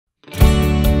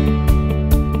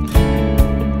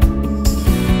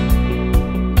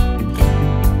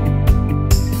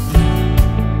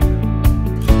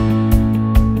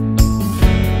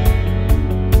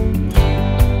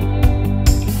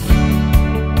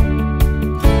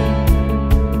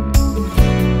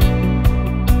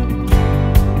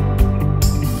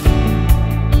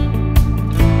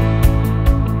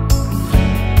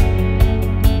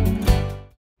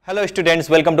Hello students,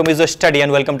 welcome to Misostudy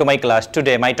and welcome to my class.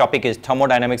 Today my topic is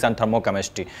Thermodynamics and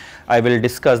Thermochemistry. I will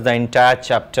discuss the entire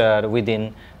chapter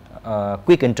within a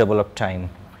quick interval of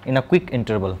time, in a quick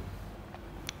interval.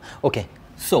 Okay,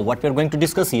 so what we are going to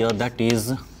discuss here, that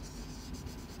is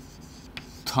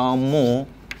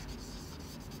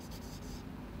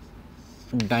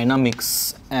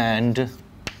Thermodynamics and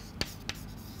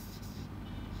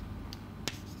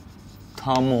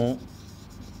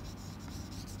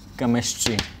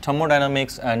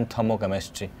Thermodynamics and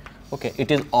thermochemistry. Okay,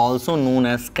 it is also known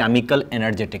as chemical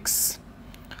energetics.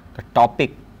 The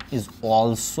topic is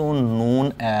also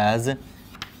known as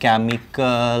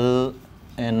chemical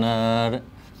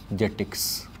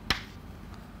energetics.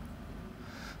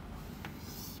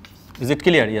 Is it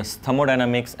clear? Yes,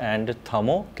 thermodynamics and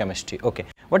thermochemistry. Okay,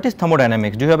 what is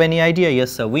thermodynamics? Do you have any idea?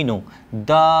 Yes sir, we know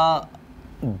the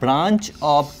branch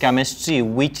of chemistry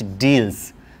which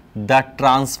deals the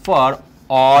transfer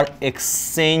or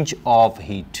exchange of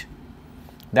heat,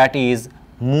 that is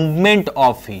movement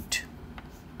of heat,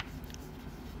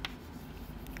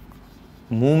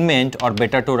 movement, or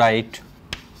better to write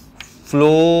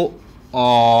flow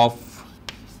of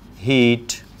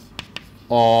heat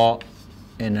or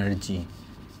energy.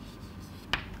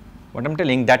 What I am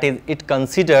telling, that is, it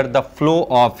consider the flow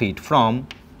of heat from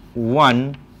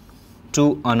one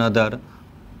to another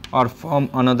or from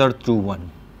another to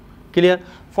one. Clear?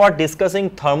 For discussing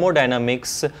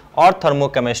thermodynamics or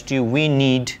thermochemistry, we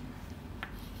need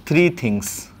three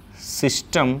things: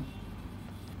 system,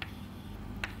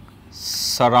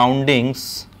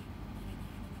 surroundings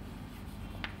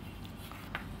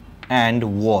and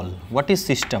wall. What is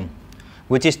system?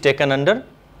 Which is taken under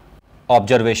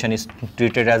observation, is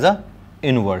treated as a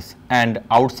inverse, and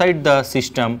outside the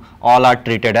system all are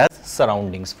treated as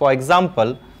surroundings. For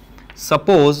example,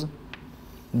 suppose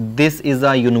this is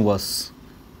a universe,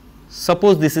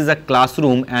 suppose this is a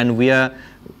classroom, and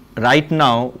right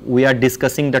now we are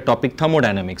discussing the topic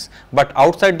thermodynamics, but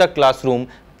outside the classroom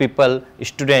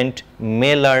student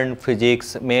may learn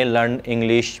physics, may learn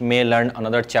English, may learn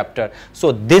another chapter.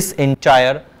 So this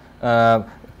entire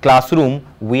classroom,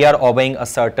 we are obeying a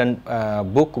certain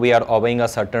book, we are obeying a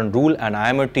certain rule, and I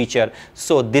am a teacher.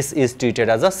 So this is treated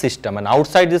as a system, and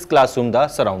outside this classroom the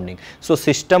surrounding. So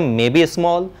system may be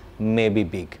small, may be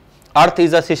big. Earth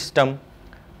is a system.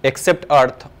 Except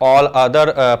Earth, all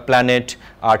other planets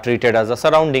are treated as a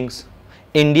surroundings.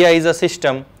 India is a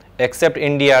system. Except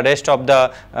India, rest of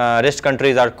the rest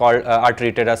countries are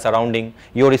treated as surrounding.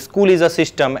 Your school is a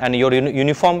system, and your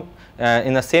uniform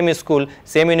in the same school,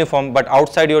 same uniform, but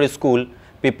outside your school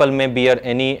people may wear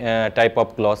any type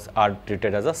of clothes, are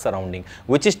treated as a surrounding.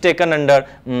 Which is taken under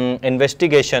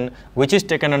investigation,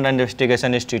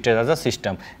 is treated as a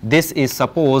system. This is,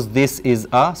 suppose this is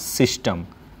a system.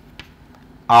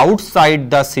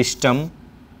 Outside the system,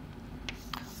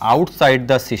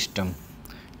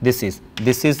 this is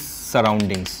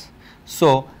surroundings.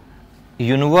 So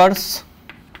universe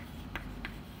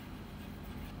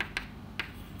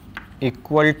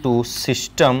equal to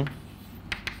system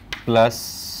plus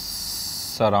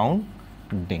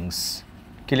surroundings.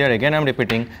 Clear? Again I am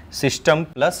repeating, system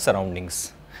plus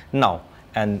surroundings. Now,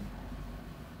 and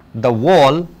the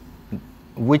wall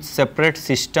which separates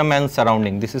system and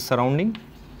surrounding, this is surrounding.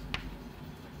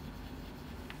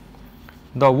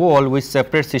 The wall which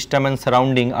separates system and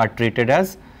surrounding are treated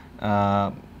as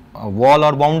a wall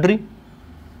or boundary.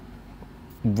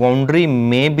 Boundary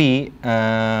may be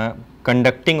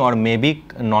conducting or may be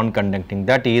non-conducting,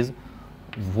 that is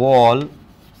wall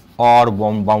or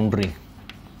boundary.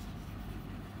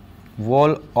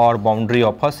 Wall or boundary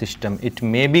of a system, it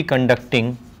may be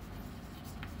conducting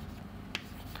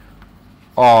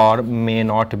or may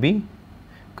not be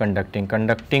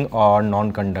conducting or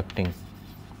non-conducting.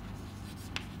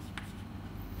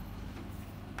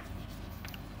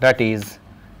 That is,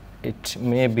 it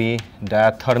may be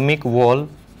diathermic wall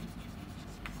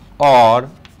or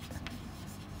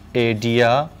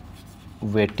adiabatic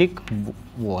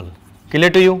wall.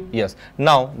 Clear to you? Yes.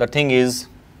 Now the thing is,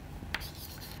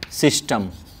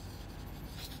 system.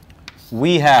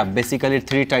 We have basically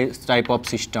three type of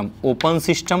system. Open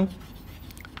system.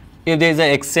 If there is an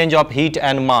exchange of heat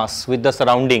and mass with the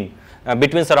surrounding,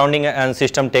 between surrounding and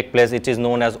system take place, it is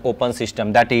known as open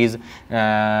system. That is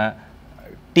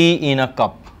tea in a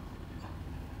cup.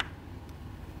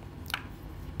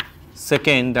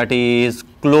 Second, that is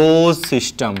closed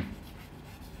system,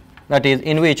 that is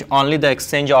in which only the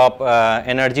exchange of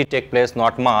energy take place,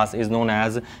 not mass, is known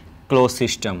as closed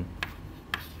system.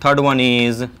 Third one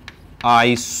is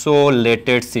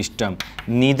isolated system,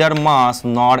 neither mass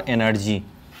nor energy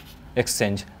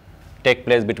exchange. take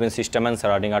place between system and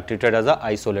surrounding are treated as a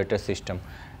isolated system.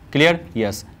 Clear?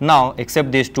 Yes. Now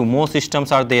except these two, more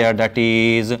systems are there, that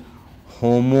is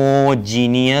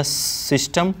homogeneous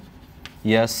system.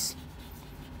 Yes.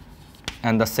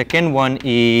 And the second one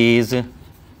is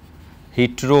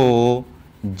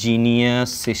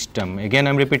heterogeneous system. Again I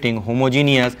am repeating,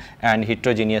 homogeneous and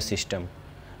heterogeneous system.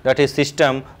 That is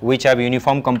system which have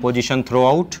uniform composition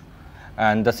throughout,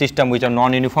 and the system which have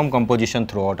non-uniform composition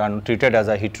throughout are treated as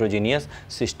a heterogeneous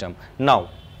system. Now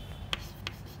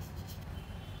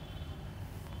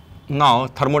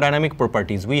thermodynamic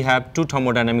properties. We have two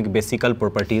thermodynamic basic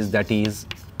properties, that is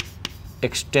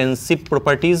extensive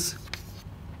properties,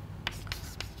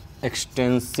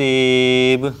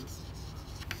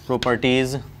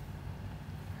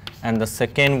 and the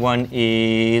second one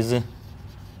is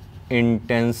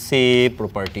intensive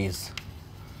properties.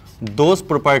 Those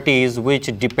properties which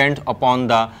depend upon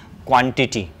the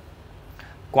quantity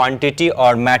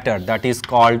or matter, that is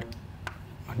called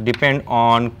depend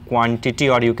on quantity,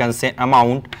 or you can say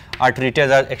amount, are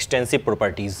treated as extensive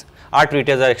properties.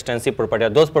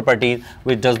 Those properties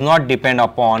which does not depend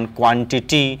upon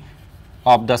quantity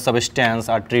of the substance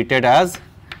are treated as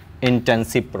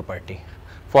intensive property.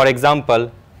 For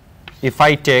example, if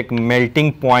I take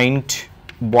melting point,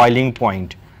 boiling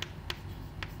point,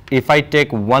 if I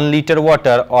take 1 liter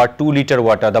water or 2 liter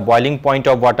water, the boiling point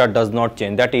of water does not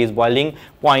change. That is, boiling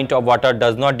point of water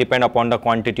does not depend upon the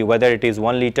quantity, whether it is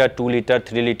 1 liter, 2 liter,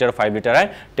 3 liter, 5 liter and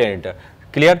 10 liter.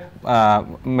 Clear?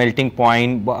 Melting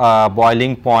point,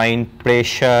 boiling point,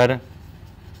 pressure,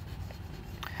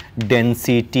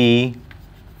 density,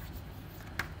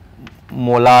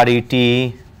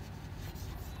 molarity,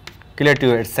 clear to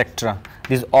you, etc.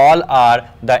 These all are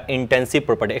the intensive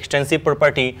property. Extensive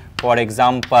property, for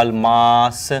example,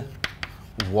 mass,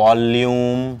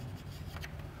 volume,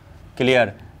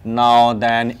 clear. Now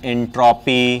then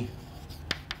entropy,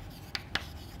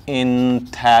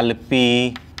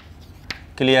 enthalpy,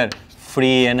 clear,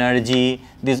 free energy,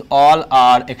 these all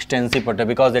are extensive property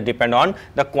because they depend on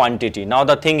the quantity. Now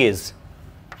the thing is,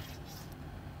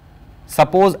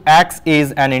 suppose X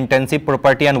is an intensive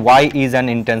property and Y is an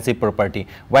intensive property.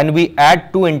 When we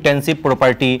add two intensive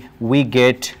property, we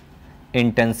get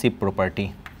intensive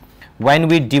property. When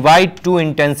we divide two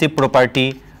intensive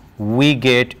property, we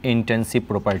get intensive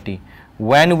property.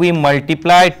 When we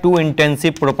multiply two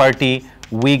intensive property,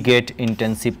 we get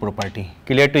intensive property.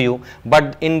 Clear to you?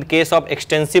 But in case of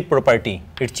extensive property,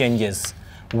 it changes.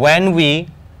 When we,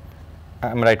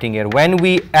 I am writing here, when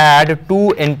we add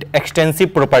two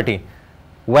extensive property,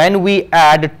 when we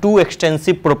add two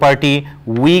extensive property,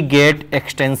 we get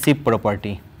extensive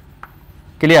property.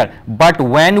 Clear? But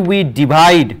when we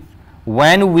divide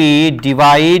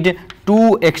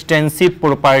two extensive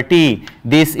property,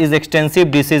 this is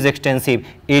extensive, this is extensive,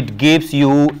 it gives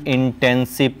you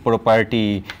intensive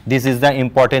property. This is the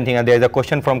important thing, and there is a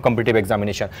question from competitive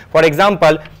examination. For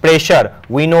example, pressure,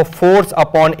 we know force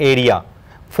upon area.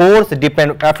 Force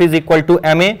depend, F is equal to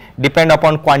ma, depend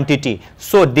upon quantity.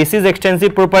 So this is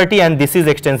extensive property and this is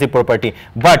extensive property,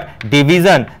 but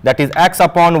division, that is X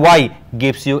upon Y,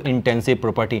 gives you intensive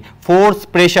property. Force,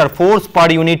 pressure, force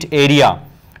per unit area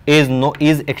is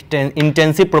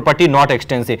intensive property, not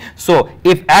extensive. So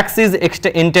if X is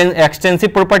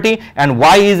extensive property and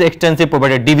Y is extensive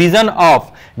property, division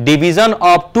of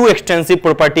two extensive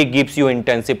property gives you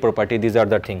intensive property. These are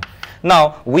the things.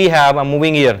 Now we have, I'm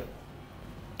moving here.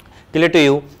 Clear to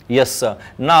you? Yes, sir.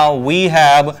 Now we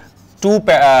have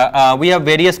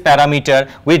various parameters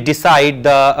which decide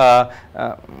the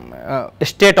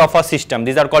state of a system.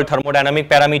 These are called thermodynamic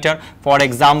parameter. For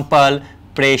example,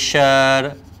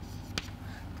 pressure,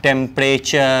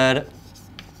 temperature,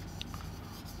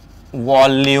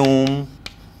 volume.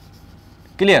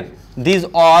 Clear? These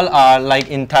all are like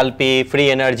enthalpy,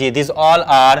 free energy. These all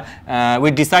are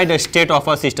we decide the state of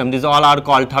a system. These all are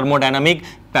called thermodynamic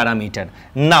parameter.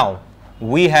 Now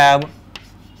we have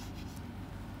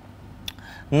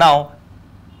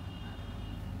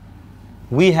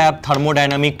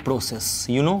thermodynamic process.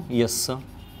 You know? Yes, sir.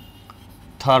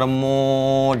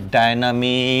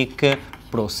 Thermodynamic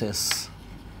process.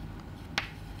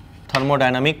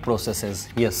 Thermodynamic processes.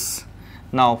 Yes.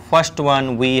 Now first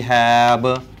one we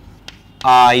have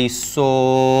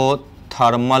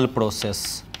isothermal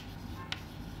process.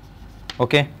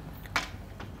 Okay.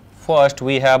 First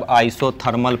we have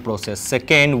isothermal process.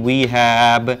 Second we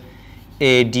have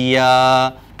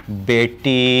adiabatic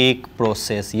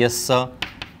process. Yes, sir.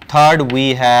 Third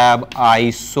we have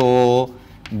isobaric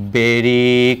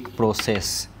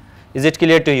process. Is it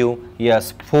clear to you?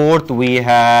 Yes. Fourth we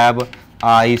have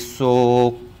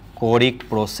isochoric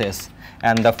process.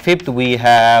 and the fifth we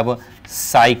have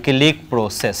cyclic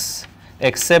process.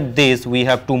 Except this, we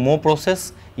have two more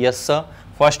process. Yes sir.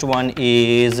 First one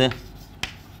is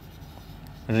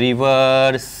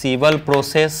reversible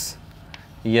process.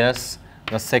 Yes.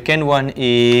 The second one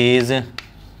is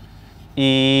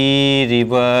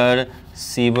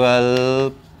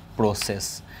irreversible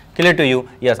process. Clear to you?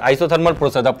 Yes. Isothermal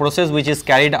process, the process which is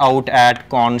carried out at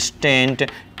constant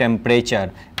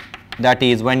temperature, that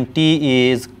is when T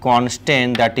is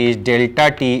constant, that is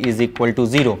delta T is equal to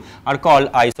 0, are called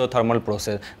isothermal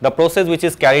process. The process which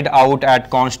is carried out at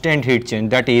constant heat change,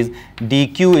 that is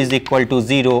dQ is equal to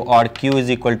 0 or Q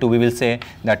is equal to, we will say,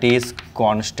 that is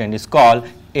constant, is called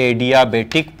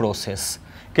adiabatic process.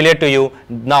 Clear to you?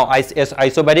 Now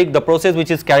isobaric, the process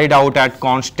which is carried out at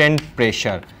constant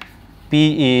pressure,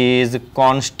 P is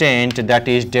constant, that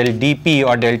is del dP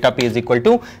or delta P is equal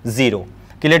to 0.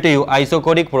 Clear to you?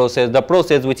 Isochoric process, the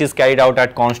process which is carried out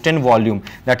at constant volume,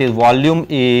 that is volume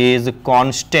is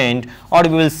constant, or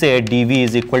we will say dV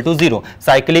is equal to 0.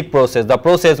 Cyclic process, the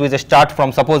process which start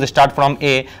from, suppose start from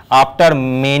A, after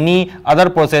many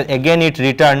other process again it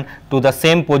return to the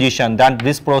same position, then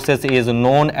this process is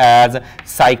known as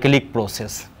cyclic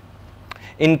process.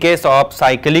 In case of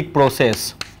cyclic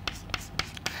process,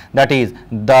 that is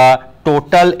the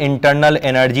total internal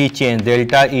energy change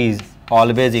delta is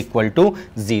always equal to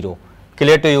 0.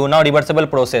 Clear to you? Now reversible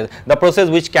process, the process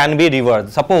which can be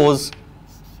reversed. Suppose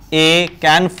A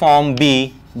can form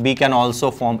B, B can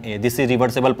also form A. This is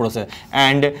reversible process,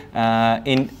 and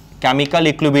in chemical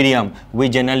equilibrium we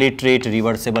generally treat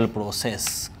reversible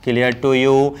process. Clear to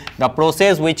you? The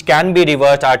process which can be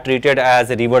reversed are treated as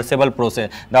reversible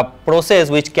process. The process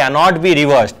which cannot be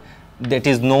reversed, that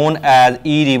is known as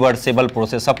irreversible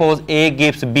process. Suppose A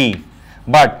gives B,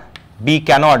 but B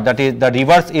cannot, that is the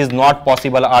reverse is not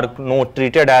possible, are not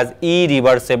treated as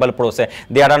irreversible process.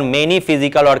 There are many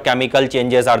physical or chemical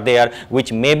changes are there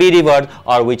which may be reversed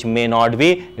or which may not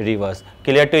be reversed.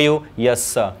 Clear to you? Yes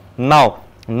sir. Now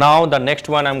the next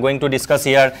one I am going to discuss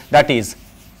here, that is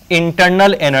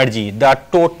internal energy, the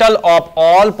total of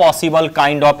all possible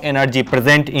kind of energy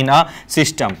present in a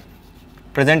system,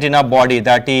 present in a body,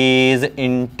 that is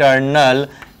internal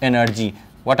energy.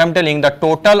 What I am telling, the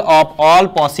total of all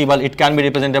possible, it can be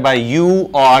represented by U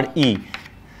or E.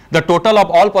 The total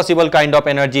of all possible kind of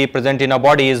energy present in a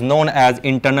body is known as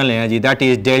internal energy, that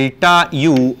is delta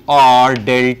U or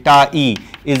delta E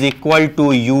is equal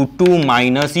to U2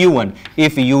 minus U1.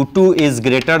 If U2 is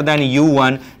greater than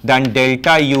U1, then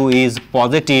delta U is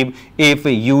positive. If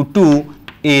U2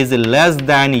 is less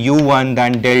than U1,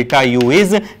 then delta U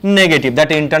is negative.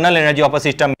 That internal energy of a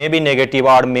system may be negative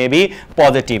or may be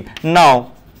positive.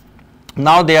 Now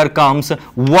there comes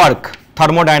work,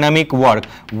 thermodynamic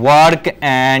work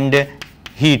and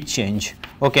heat change.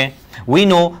 Okay, we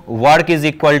know work is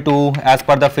equal to, as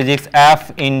per the physics,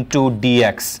 F into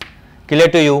dx. Clear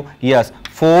to you? Yes.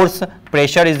 Force,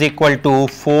 pressure is equal to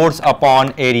force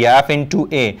upon area, F into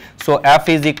A. So F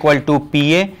is equal to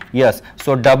PA. Yes.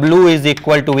 So W is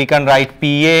equal to, we can write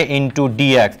PA into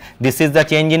dx. This is the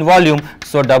change in volume.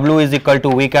 So W is equal to,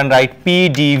 we can write P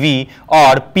dV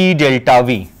or P delta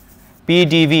V. P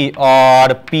dV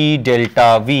or P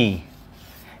delta V.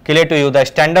 Clear to you? The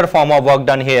standard form of work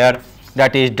done here,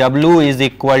 that is W is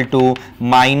equal to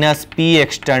minus P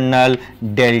external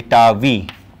delta V.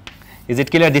 Is it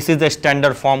clear? This is the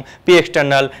standard form, P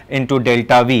external into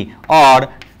delta V, or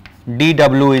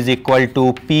dW is equal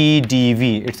to P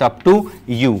dV. It's up to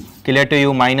you. Clear to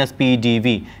you? Minus P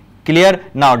dV. Clear?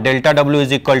 Now delta W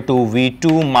is equal to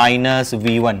V2 minus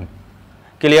V1.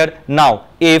 Clear? Now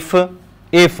if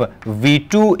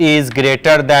V2 is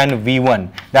greater than V1,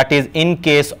 that is in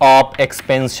case of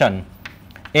expansion,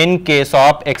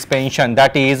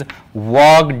 that is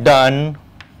work done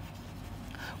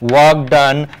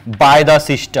by the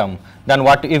system, then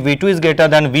what if V2 is greater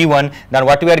than V1, then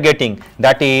what we are getting,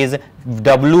 that is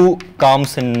W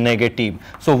comes negative.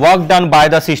 So work done by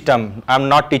the system, I am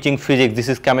not teaching physics, this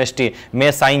is chemistry,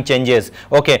 may sign changes.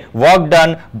 Okay, work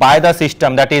done by the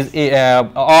system, that is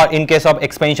or in case of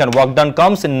expansion, work done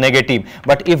comes negative.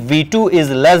 But if V2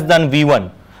 is less than V1,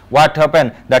 what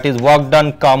happen, that is work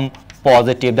done come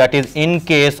positive, that is in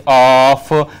case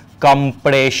of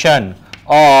compression,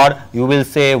 or you will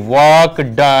say work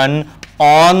done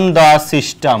on the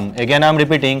system. Again I am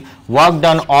repeating, work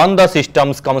done on the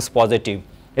systems comes positive.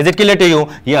 Is it clear to you?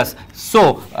 Yes.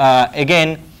 So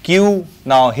again Q,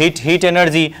 now heat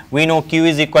energy, we know Q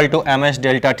is equal to ms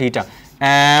delta theta.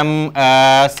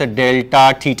 Ms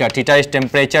delta theta, theta is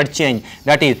temperature change,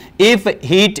 that is if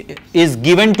heat is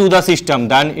given to the system,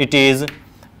 then it is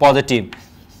positive.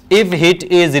 If heat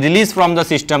is released from the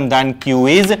system, then Q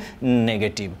is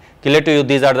negative. Clear to you?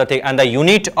 These are the things. And the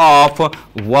unit of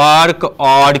work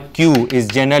or Q is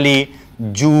generally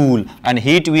joule, and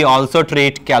heat we also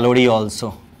treat calorie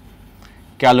also.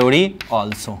 Calorie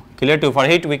also. Clear to you? For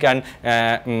heat we can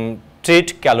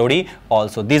treat calorie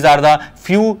also. These are the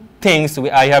few things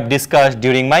I have discussed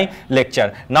during my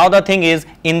lecture. Now the thing is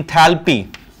enthalpy.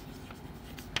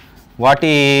 What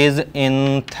is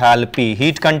enthalpy?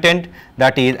 Heat content,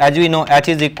 that is, as we know, H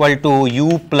is equal to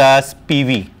U plus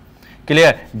PV.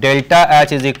 Clear? Delta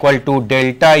H is equal to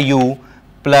delta U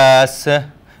plus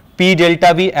P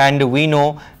delta V, and we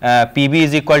know PV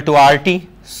is equal to RT.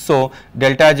 So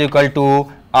delta is equal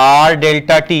to R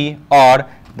delta T, or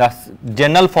the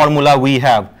general formula we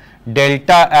have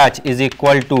delta H is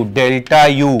equal to delta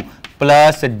U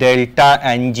plus delta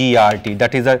Ng RT.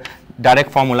 That is a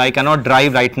direct formula. I cannot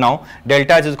derive right now.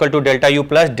 Delta H is equal to delta U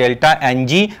plus delta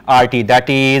Ng RT. That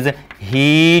is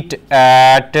heat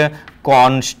at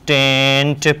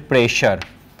constant pressure.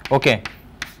 Okay,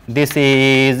 this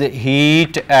is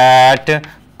heat at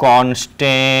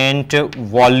constant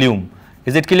volume.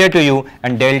 Is it clear to you?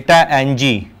 And delta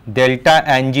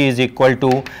Ng is equal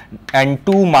to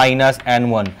N2 minus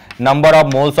N1, number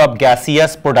of moles of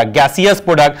gaseous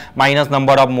product minus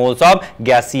number of moles of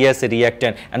gaseous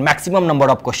reactant, and maximum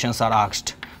number of questions are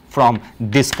asked from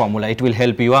this formula. It will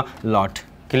help you a lot.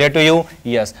 Clear to you?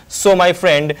 Yes. So my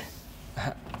friend,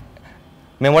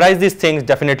 memorize these things,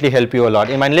 definitely help you a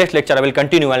lot. In my next lecture I will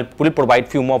continue. I will provide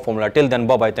few more formula. Till then,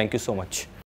 bye bye. Thank you so much.